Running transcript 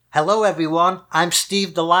Hello everyone, I'm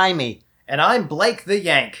Steve the Limey. And I'm Blake the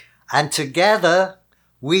Yank. And together,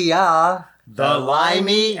 we are The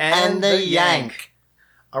Limey and the Yank.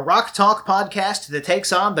 A rock talk podcast that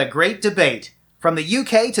takes on the great debate. From the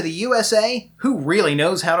UK to the USA, who really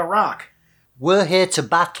knows how to rock? We're here to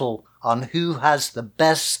battle on who has the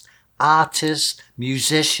best artists,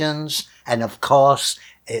 musicians, and of course,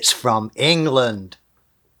 it's from England.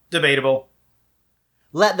 Debatable.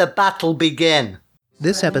 Let the battle begin.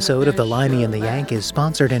 This episode of The Limey and the Yank is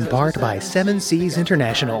sponsored in part by Seven Seas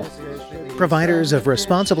International, providers of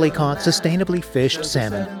responsibly caught, sustainably fished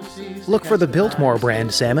salmon. Look for the Biltmore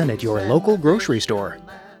brand salmon at your local grocery store.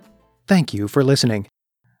 Thank you for listening.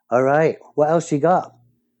 All right, what else you got?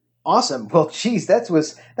 Awesome. Well, geez, that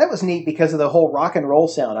was neat because of the whole rock and roll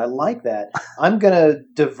sound. I like that. I'm going to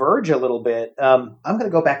diverge a little bit. I'm going to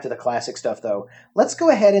go back to the classic stuff, though. Let's go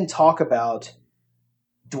ahead and talk about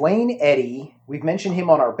Duane Eddy. We've mentioned him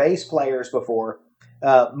on our bass players before.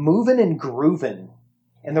 Movin' and Groovin'.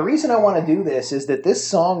 And the reason I want to do this is that this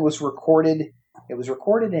song was recorded. It was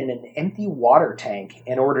recorded in an empty water tank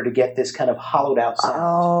in order to get this kind of hollowed out sound.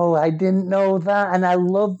 Oh, I didn't know that, and I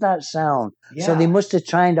love that sound. Yeah. So they must have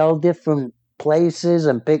tried all different places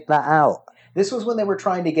and picked that out. This was when they were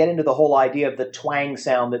trying to get into the whole idea of the twang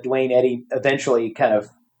sound that Duane Eddy eventually kind of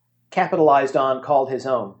capitalized on, called his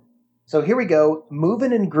own. So here we go,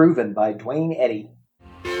 Movin' and Groovin' by Duane Eddy.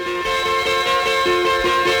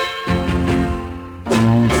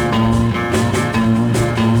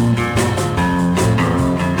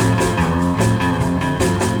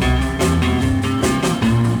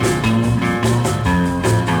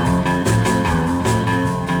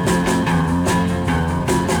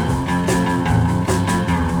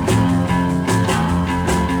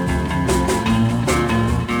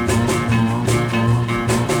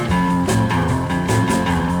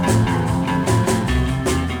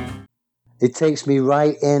 It takes me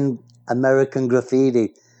right in American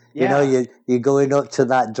Graffiti. Yeah. You know, you're going up to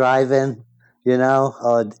that drive-in,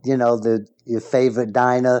 or, your favorite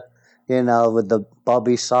diner, with the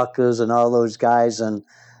Bobby Sockers and all those guys. And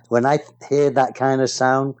when I hear that kind of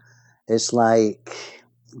sound, it's like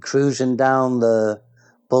cruising down the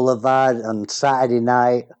boulevard on Saturday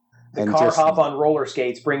night. The car hop on roller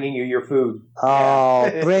skates bringing you your food. Oh,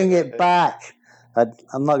 bring it back.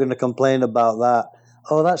 I'm not going to complain about that.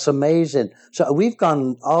 Oh, that's amazing. So we've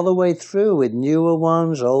gone all the way through with newer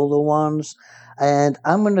ones, older ones, and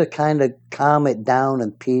I'm going to kind of calm it down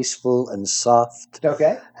and peaceful and soft.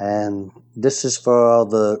 Okay. And this is for all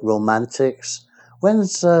the romantics.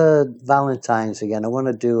 When's Valentine's again? I want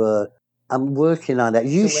to do I'm working on that.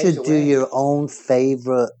 You should do your own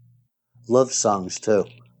favorite love songs too,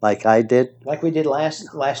 like I did. Like we did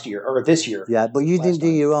last year, or this year. Yeah, but you didn't do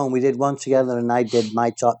your own. We did one together, and I did my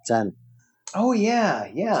top 10. Oh,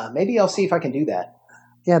 yeah. Maybe I'll see if I can do that.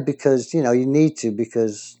 Yeah, because, you need to,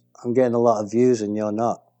 because I'm getting a lot of views and you're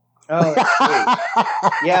not. Oh, that's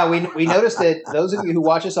sweet. Yeah, we noticed that those of you who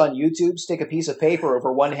watch us on YouTube stick a piece of paper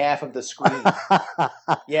over one half of the screen.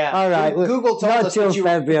 Yeah. All right. Google told us that you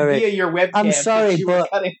via your webcam. I'm sorry, you were but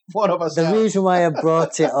cutting one of us out. Reason why I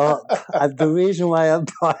brought it up,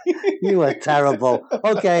 you are terrible.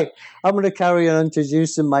 Okay, I'm going to carry on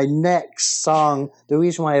introducing my next song. The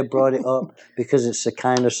reason why I brought it up, because it's the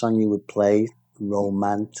kind of song you would play,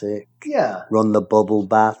 romantic. Yeah. Run the bubble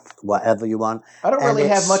bath, whatever you want. I don't really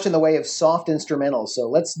have much in the way of soft instrumentals, so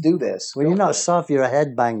let's do this. Well, you're not soft, you're a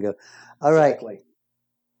headbanger. All right. Exactly.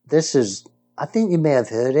 This is, I think you may have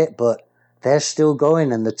heard it, but they're still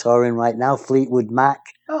going and they're touring right now. Fleetwood Mac.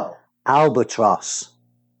 Oh. Albatross.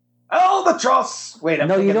 Albatross! Wait, I'm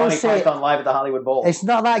thinking Monty Python Live at the Hollywood Bowl. It's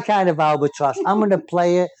not that kind of albatross. I'm going to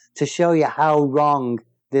play it to show you how wrong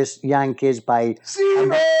this yank is by...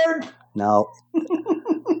 Seabird! No.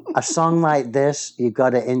 A song like this, you've got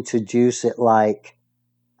to introduce it like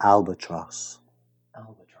Albatross.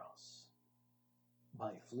 Albatross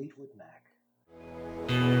by Fleetwood Mac.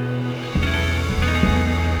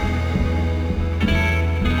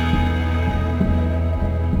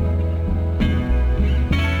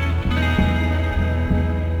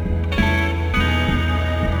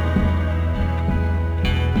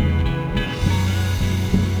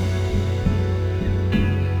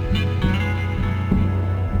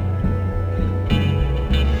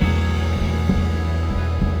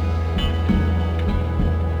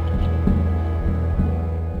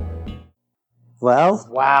 Well,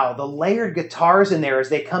 wow, the layered guitars in there as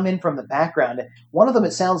they come in from the background. One of them,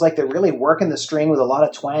 it sounds like they're really working the string with a lot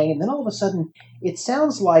of twang, and then all of a sudden, it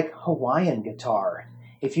sounds like Hawaiian guitar.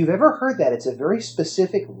 If you've ever heard that, it's a very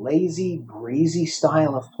specific, lazy, breezy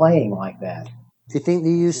style of playing like that. Do you think they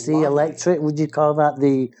use the Lovely. electric? Would you call that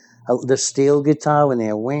the steel guitar when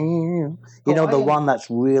they're wing? You know, the one that's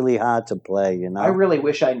really hard to play. You know. I really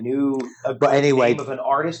wish I knew a good name of an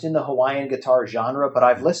artist in the Hawaiian guitar genre, but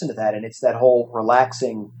I've listened to that, and it's that whole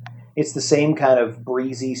relaxing. It's the same kind of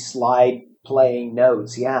breezy slide playing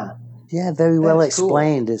notes. Yeah. Yeah, very well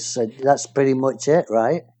explained. Cool. It's that's pretty much it,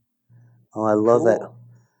 right? Oh, I love it.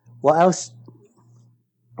 What else?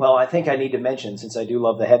 Well, I think I need to mention, since I do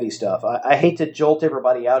love the heavy stuff, I hate to jolt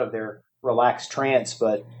everybody out of their relaxed trance,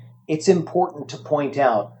 but it's important to point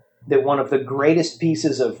out that one of the greatest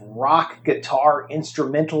pieces of rock guitar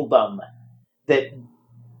instrumentaldom that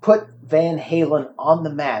put Van Halen on the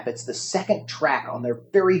map, it's the second track on their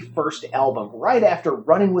very first album, right after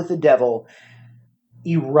Running with the Devil,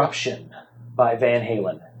 Eruption by Van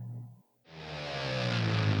Halen.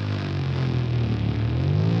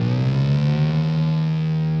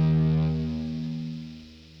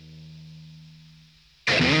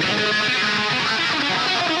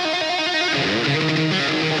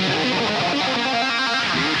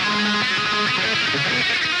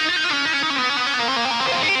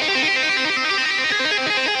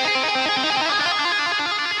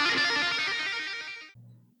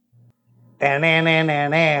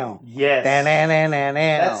 Yes.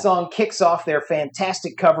 That song kicks off their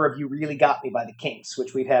fantastic cover of You Really Got Me by the Kinks,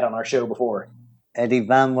 which we've had on our show before. Eddie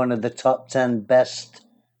Van, one of the top 10 best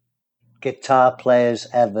guitar players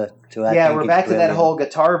ever. We're back to that whole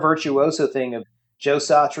guitar virtuoso thing of Joe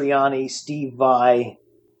Satriani, Steve Vai,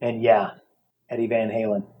 and Eddie Van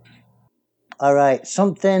Halen. All right,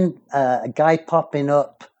 a guy popping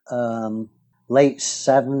up late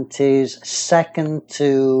 70s, second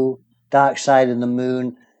to Dark Side of the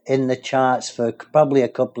Moon in the charts for probably a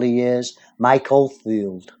couple of years. Mike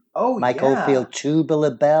Oldfield. Mike Oldfield, Tubular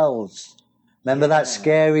Bells. Remember that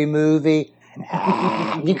scary movie?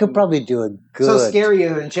 You could probably do a good... So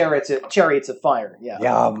scarier than Chariots of Fire, yeah.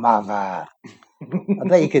 Yo, mother. I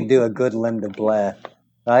bet you could do a good Linda Blair,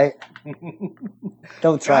 right?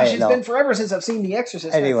 Don't try it, It's been forever since I've seen The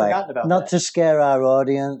Exorcist. Anyway, I've forgotten about not to scare our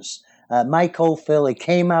audience, Mike Oldfield, he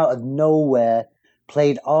came out of nowhere,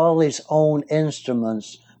 played all his own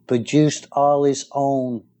instruments, produced all his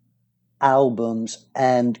own albums,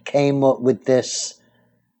 and came up with this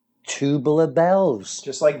Tubular Bells.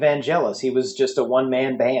 Just like Vangelis, he was just a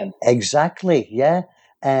one-man band. Exactly, yeah.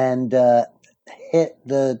 And hit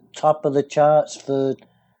the top of the charts for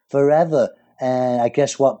forever. And I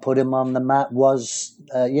guess what put him on the map was,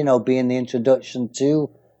 being the introduction to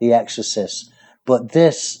The Exorcist. But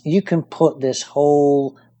you can put this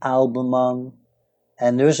whole album on,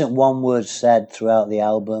 and there isn't one word said throughout the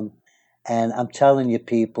album. And I'm telling you,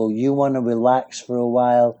 people, you want to relax for a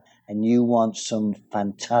while, and you want some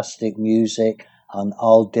fantastic music on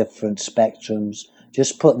all different spectrums,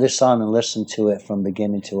 just put this on and listen to it from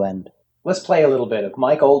beginning to end. Let's play a little bit of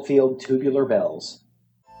Mike Oldfield, Tubular Bells.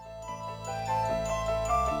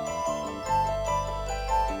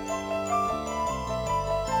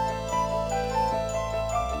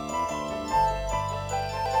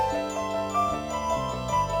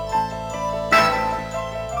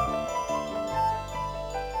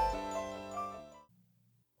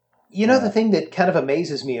 You know, the thing that kind of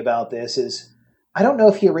amazes me about this is, I don't know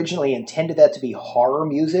if he originally intended that to be horror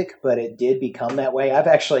music, but it did become that way. I've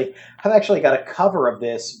actually got a cover of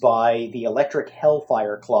this by the Electric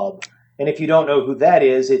Hellfire Club. And if you don't know who that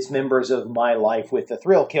is, it's members of My Life with the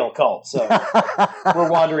Thrill Kill Cult. So we're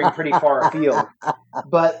wandering pretty far afield.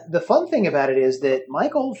 But the fun thing about it is that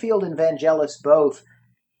Mike Oldfield and Vangelis both,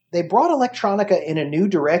 they brought electronica in a new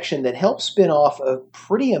direction that helped spin off a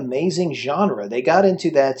pretty amazing genre. They got into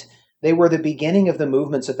that. They were the beginning of the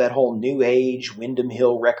movements of that whole New Age, Windham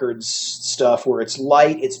Hill Records stuff, where it's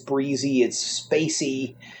light, it's breezy, it's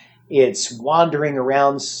spacey, it's wandering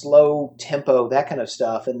around, slow tempo, that kind of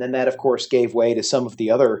stuff. And then that, of course, gave way to some of the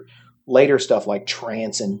other later stuff like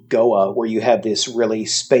trance and Goa, where you have this really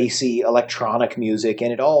spacey electronic music,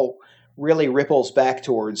 and it all really ripples back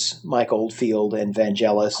towards Mike Oldfield and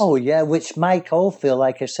Vangelis. Oh, yeah, which Mike Oldfield,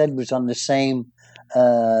 like I said, was on the same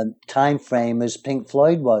time frame as Pink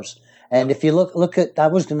Floyd was. And if you look at,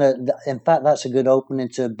 in fact, that's a good opening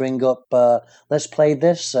to bring up, let's play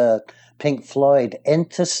this, Pink Floyd,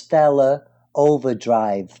 Interstellar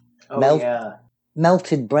Overdrive.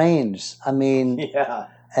 Melted Brains. I mean,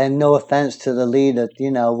 and no offense to the leader,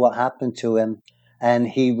 what happened to him. And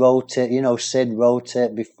he wrote it, Sid wrote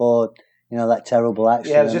it before, that terrible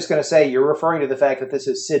accident. Yeah, I was just going to say, you're referring to the fact that this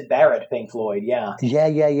is Syd Barrett, Pink Floyd, yeah.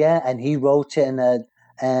 Yeah. And he wrote it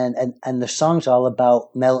and the song's all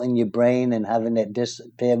about melting your brain and having it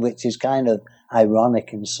disappear, which is kind of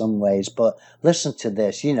ironic in some ways. But listen to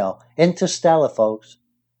this, Interstellar, folks.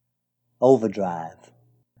 Overdrive.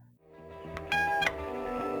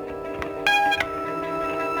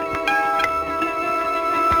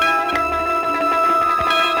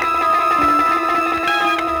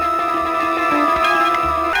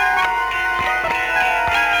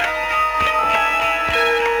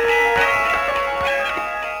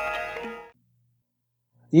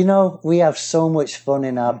 We have so much fun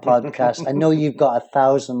in our podcast. I know you've got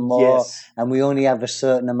 1,000 more, Yes. and we only have a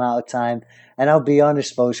certain amount of time. And I'll be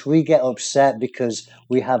honest, folks, we get upset because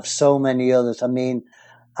we have so many others. I mean,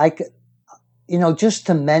 just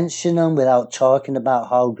to mention them without talking about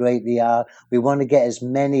how great they are, we want to get as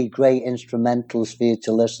many great instrumentals for you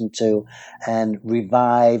to listen to and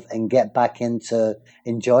revive and get back into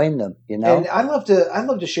enjoying them, And I love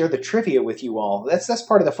to share the trivia with you all. That's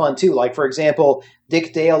part of the fun too. Like, for example,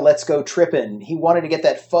 Dick Dale, Let's Go Trippin'. He wanted to get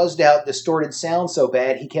that fuzzed out, distorted sound so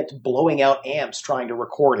bad he kept blowing out amps trying to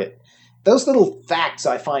record it. Those little facts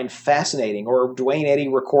I find fascinating. Or Dwayne Eddy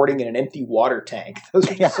recording in an empty water tank. Those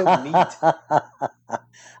are so neat.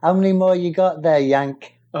 How many more you got there,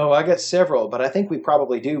 Yank? Oh, I got several, but I think we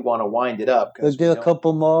probably do want to wind it up. We'll do a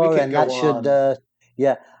couple more, and that should,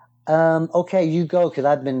 yeah. Okay, you go, because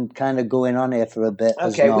I've been kind of going on here for a bit.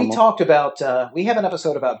 Okay, we talked about, we have an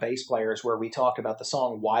episode about bass players where we talked about the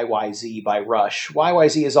song YYZ by Rush.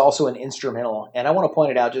 YYZ is also an instrumental, and I want to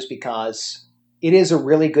point it out just because it is a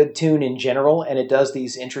really good tune in general, and it does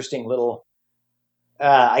these interesting little,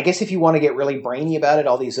 I guess if you want to get really brainy about it,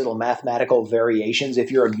 all these little mathematical variations. If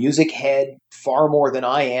you're a music head, far more than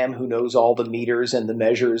I am, who knows all the meters and the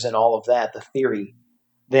measures and all of that, the theory,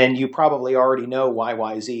 then you probably already know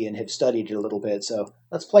YYZ and have studied it a little bit. So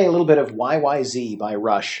let's play a little bit of YYZ by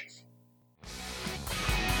Rush.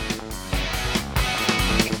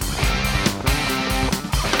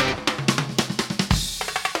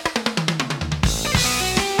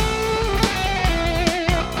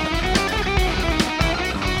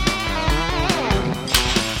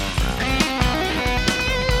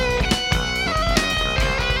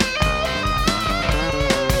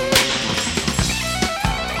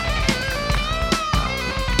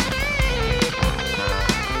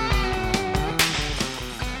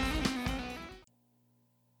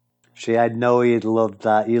 See, I know you'd love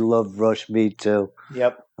that. You love Rush, me too.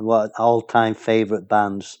 Yep. What all-time favorite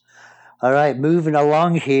bands. All right, moving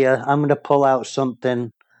along here, I'm going to pull out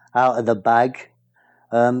something out of the bag.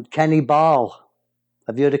 Kenny Ball.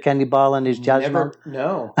 Have you heard of Kenny Ball and his jazz Never,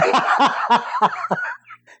 no.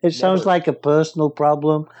 It sounds like a personal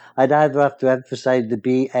problem. I'd either have to emphasize the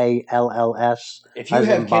B-A-L-L-S. If you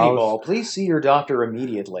have Kenny Ball, please see your doctor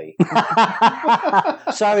immediately.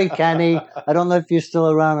 Sorry, Kenny. I don't know if you're still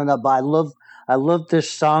around or not, but I love this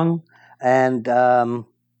song, and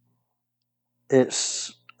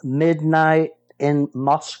it's Midnight in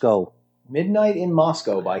Moscow. Midnight in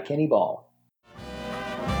Moscow by Kenny Ball.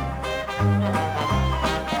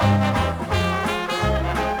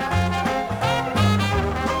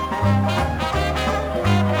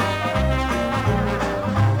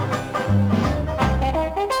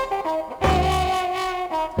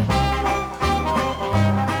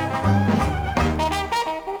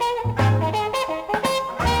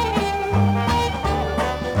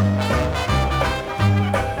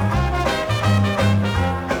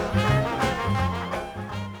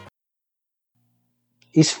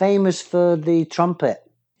 He's famous for the trumpet.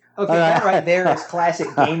 Okay, that right there is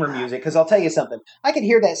classic gamer music, because I'll tell you something. I can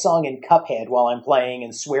hear that song in Cuphead while I'm playing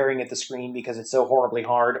and swearing at the screen because it's so horribly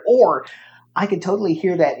hard, or I can totally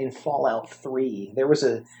hear that in Fallout 3. There was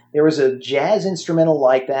a jazz instrumental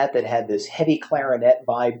like that had this heavy clarinet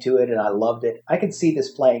vibe to it, and I loved it. I could see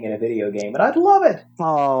this playing in a video game, and I'd love it.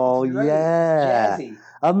 Oh, Right? yeah. Jazzy.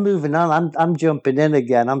 I'm moving on. I'm jumping in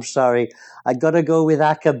again. I'm sorry. I got to go with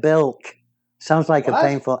Acker Bilk. Sounds like What? a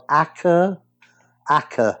painful Acker,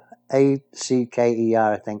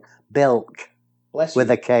 A-C-K-E-R, I think. Bilk Bless you.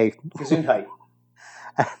 with a K. Gesundheit.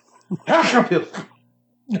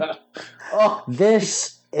 Oh,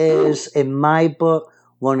 This is, in my book,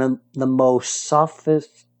 one of the most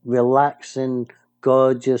softest, relaxing,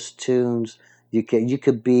 gorgeous tunes. You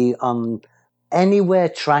could be on anywhere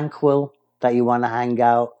tranquil that you want to hang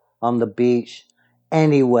out on the beach,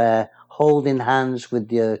 anywhere, holding hands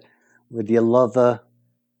with your lover.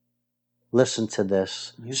 Listen to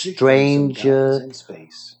this. music from some Stranger guys in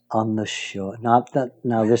space. on the shore. No,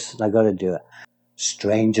 this, I got to do it.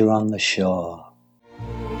 Stranger on the shore.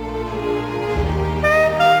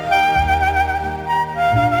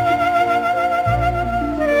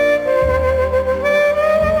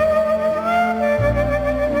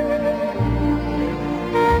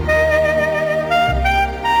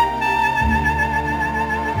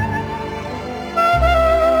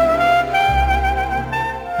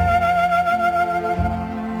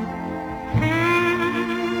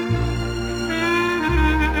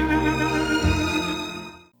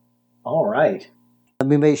 Let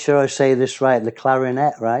me make sure I say this right. The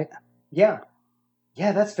clarinet, right? Yeah.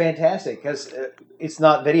 Yeah, that's fantastic because it's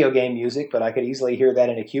not video game music, but I could easily hear that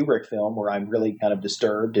in a Kubrick film where I'm really kind of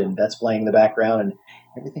disturbed and that's playing in the background and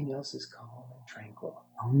everything else is calm and tranquil.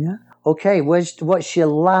 Oh, yeah. Okay, what's your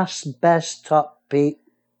last best top pick?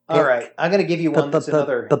 All right, I'm going to give you one that's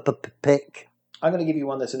another pick. I'm going to give you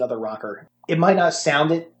one that's another rocker. It might not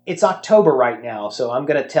sound it. It's October right now, so I'm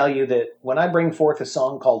going to tell you that when I bring forth a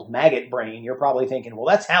song called Maggot Brain, you're probably thinking, well,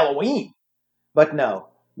 that's Halloween. But no.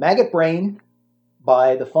 Maggot Brain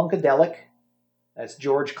by the Funkadelic. That's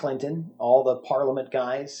George Clinton, all the Parliament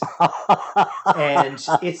guys. And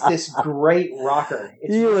it's this great rocker.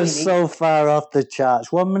 It's you really are neat. so far off the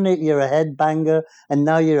charts. 1 minute you're a headbanger, and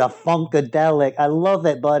now you're a Funkadelic. I love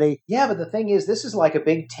it, buddy. Yeah, but the thing is, this is like a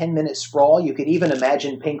big 10-minute sprawl. You could even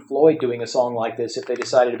imagine Pink Floyd doing a song like this if they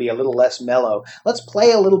decided to be a little less mellow. Let's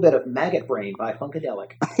play a little bit of Maggot Brain by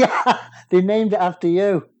Funkadelic. Yeah, they named it after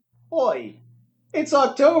you. Boy, it's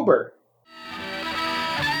October.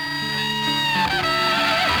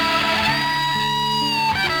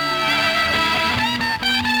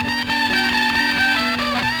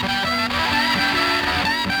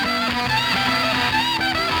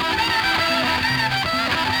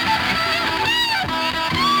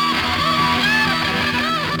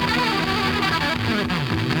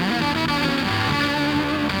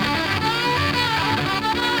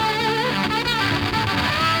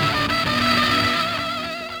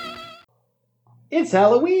 It's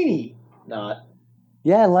Halloweeny. Not.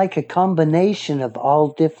 Yeah, like a combination of all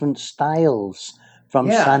different styles,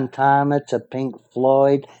 from Santana to Pink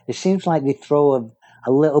Floyd. It seems like they throw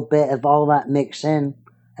a little bit of all that mix in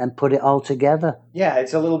and put it all together. Yeah,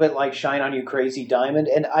 it's a little bit like Shine On You Crazy Diamond.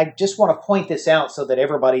 And I just want to point this out so that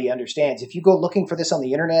everybody understands. If you go looking for this on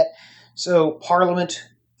the internet, so Parliament,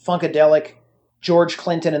 Funkadelic, George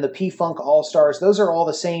Clinton, and the P-Funk All-Stars, those are all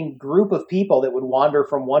the same group of people that would wander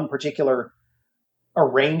from one particular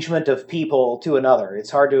arrangement of people to another.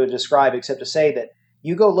 It's hard to describe except to say that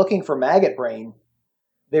you go looking for Maggot Brain,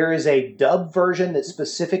 there is a dub version that's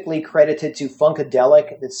specifically credited to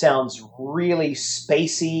Funkadelic that sounds really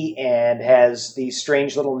spacey and has these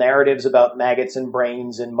strange little narratives about maggots and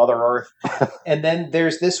brains and Mother Earth. And then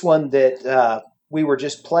there's this one that we were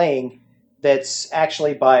just playing that's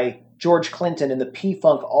actually by George Clinton and the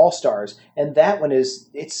P-Funk All-Stars. And that one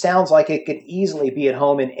it sounds like it could easily be at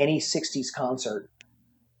home in any 60s concert.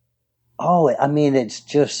 Oh, I mean, it's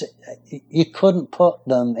just, you couldn't put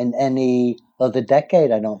them in any other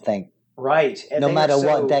decade, I don't think. Right. And no matter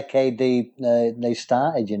what decade they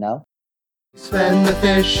started, you know. Sven the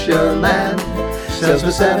fisherman sails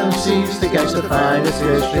for 7 seas to catch the finest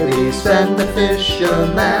fish for thee. Sven the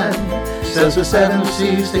fisherman sails for 7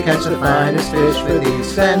 seas to catch the finest fish for thee.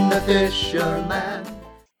 Sven the fisherman.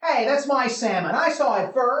 Hey, that's my salmon. I saw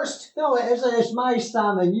it first. No, it isn't. It's my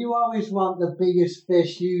salmon. You always want the biggest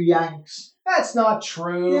fish, you Yanks. That's not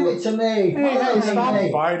true. Give it to me. Hey,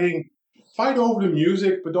 stop fighting. Fight over the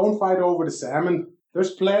music, but don't fight over the salmon.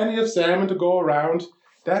 There's plenty of salmon to go around.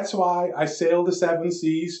 That's why I sail the 7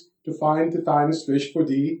 seas to find the finest fish for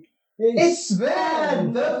thee. It's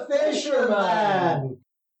Sven the fisherman.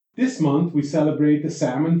 This month we celebrate the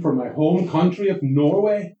salmon from my home country of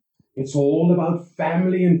Norway. It's all about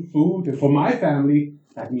family and food, and for my family,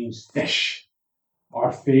 that means fish.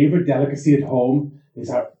 Our favorite delicacy at home is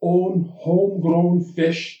our own homegrown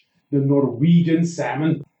fish, the Norwegian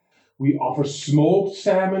salmon. We offer smoked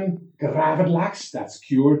salmon, gravlax, that's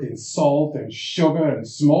cured in salt and sugar and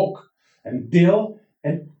smoke, and dill,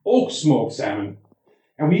 and oak smoked salmon.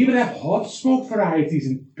 And we even have hot smoked varieties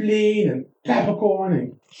in plain and peppercorn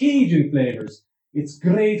and Cajun flavors. It's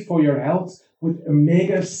great for your health with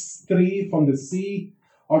omega-3 from the sea.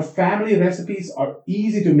 Our family recipes are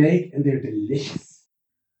easy to make and they're delicious.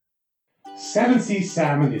 7 Seas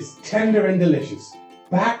salmon is tender and delicious,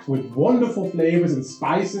 packed with wonderful flavors and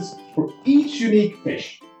spices for each unique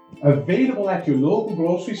fish. Available at your local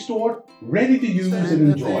grocery store, ready to use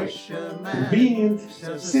and enjoy. Convenient,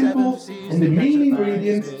 simple, and the main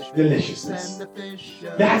ingredient, deliciousness.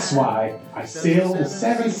 That's why I sail the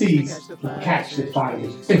 7 seas to catch the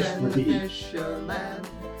finest fish for thee.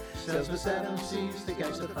 Sails for 7 seas to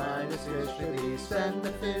catch the finest fish for thee. Sven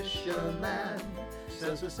the fisherman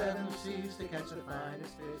sails for 7 seas to catch the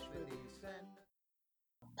finest fish for thee.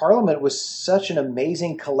 Parliament was such an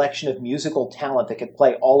amazing collection of musical talent that could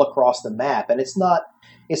play all across the map, and it's not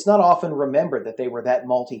often remembered that they were that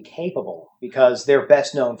multi-capable because they're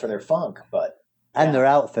best known for their funk, but and their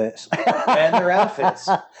outfits. And their outfits.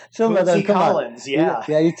 Some of them, Collins, yeah.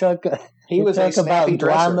 You talk. He was a talk about snappy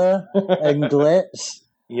dresser. glamour and glitz.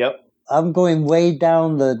 Yep. I'm going way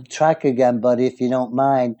down the track again, buddy, if you don't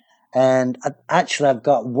mind. And actually, I've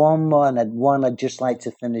got one more, and one I'd just like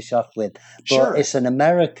to finish off with. But Sure. it's an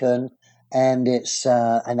American, and it's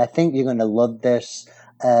and I think you're going to love this.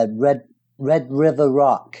 Red River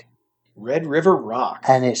Rock, Red River Rock.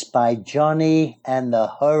 and it's by Johnny and the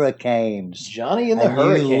Hurricanes. Johnny and the And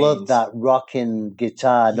Hurricanes. you love that rocking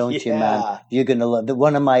guitar, don't you, man? Yeah. You're going to love it.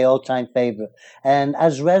 One of my all-time favorite. And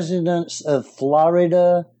as residents of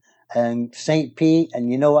Florida and St. Pete, and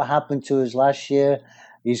you know what happened to us last year?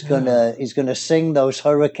 He's gonna sing those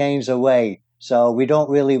hurricanes away. So we don't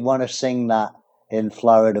really want to sing that in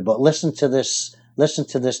Florida. But listen to this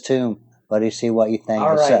tune, buddy. See what you think.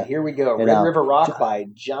 All It's, right, here we go. you Red know, River Rock by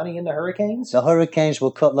Johnny and the Hurricanes. the Hurricanes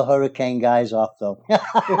will cut the hurricane guys off, though.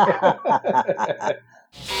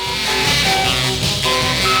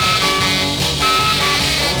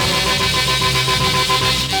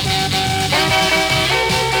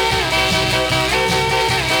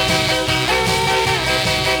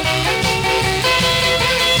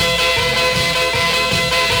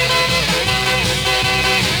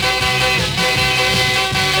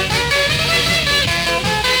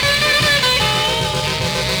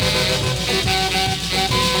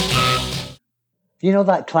 You know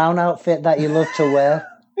that clown outfit that you love to wear?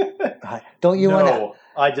 Don't you want to? No,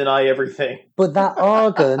 I deny everything. But that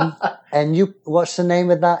organ, and what's the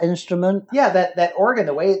name of that instrument? Yeah, that organ,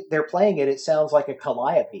 the way they're playing it, it sounds like a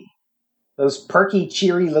calliope. Those perky,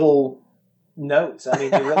 cheery little notes. I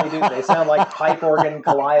mean, they really do. They sound like pipe organ,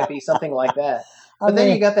 calliope, something like that. But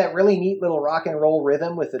then you got that really neat little rock and roll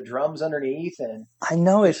rhythm with the drums underneath, and I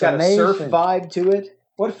know it's got amazing. a surf vibe to it.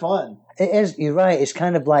 What fun! It is. You're right. It's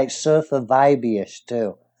kind of like surfer vibey-ish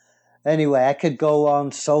too. Anyway, I could go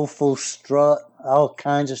on. Soulful Strut, all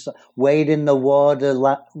kinds of stuff. Wade in the Water,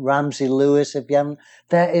 Ramsey Lewis. If you haven't,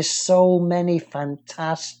 there is so many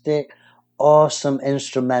fantastic, awesome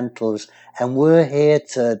instrumentals, and we're here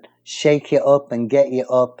to shake you up and get you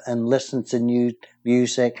up and listen to new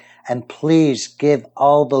music. And please give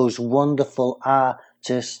all those wonderful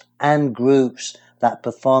artists and groups that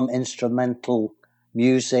perform instrumental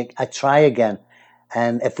music a try again.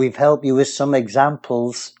 And if we've helped you with some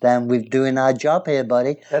examples, then we're doing our job here,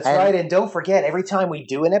 buddy. That's right. And don't forget, every time we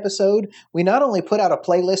do an episode, we not only put out a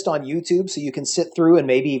playlist on YouTube so you can sit through and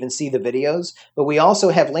maybe even see the videos, but we also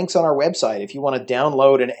have links on our website. If you want to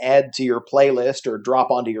download and add to your playlist or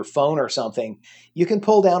drop onto your phone or something, you can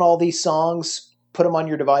pull down all these songs, put them on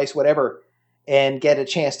your device, whatever, and get a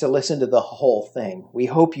chance to listen to the whole thing. We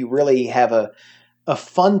hope you really have a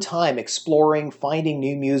fun time exploring, finding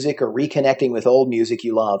new music, or reconnecting with old music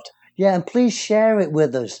you loved. Yeah, and please share it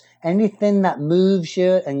with us. Anything that moves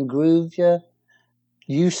you and grooves you,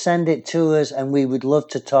 you send it to us, and we would love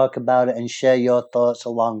to talk about it and share your thoughts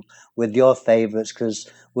along with your favorites, because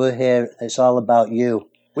we're here. It's all about you.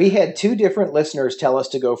 We had 2 different listeners tell us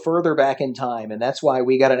to go further back in time, and that's why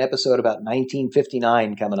we got an episode about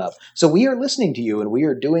 1959 coming up. So we are listening to you, and we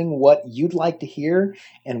are doing what you'd like to hear,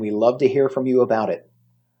 and we love to hear from you about it.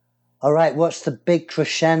 All right, what's the big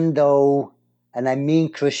crescendo, and I mean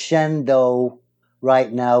crescendo right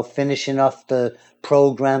now, finishing off the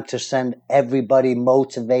program to send everybody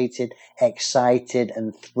motivated, excited,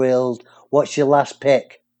 and thrilled? What's your last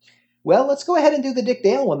pick? Well, let's go ahead and do the Dick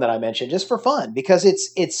Dale one that I mentioned, just for fun, because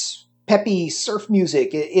it's peppy surf music.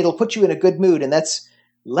 It'll put you in a good mood, and that's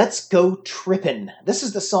Let's Go Trippin'. This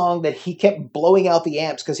is the song that he kept blowing out the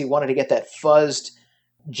amps because he wanted to get that fuzzed,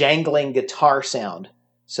 jangling guitar sound.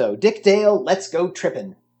 So, Dick Dale, Let's Go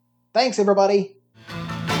Trippin'. Thanks, everybody.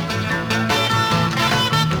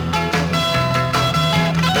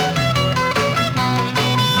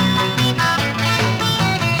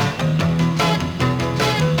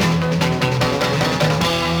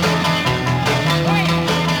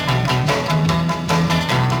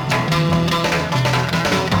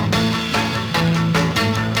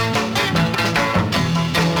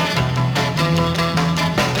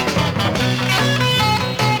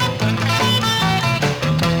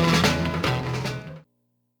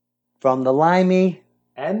 From the Limey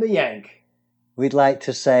And the Yank. we'd like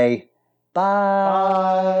to say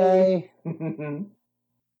bye.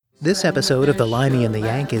 This episode of The Limey and the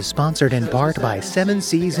Yank is sponsored in part by Seven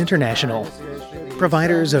Seas International,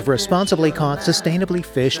 providers of responsibly caught, sustainably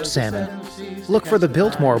fished salmon. Look for the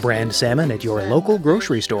Biltmore brand salmon at your local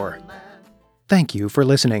grocery store. Thank you for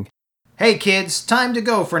listening. Hey kids, time to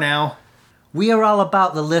go for now. We are all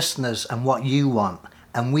about the listeners and what you want,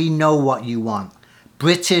 and we know what you want.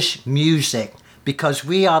 British music, because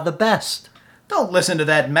we are the best. Don't listen to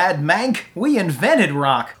that Mad Mank. We invented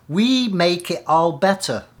rock. We make it all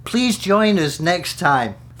better. Please join us next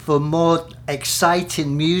time for more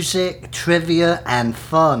exciting music, trivia, and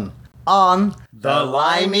fun on The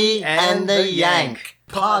Limey and the Yank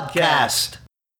podcast.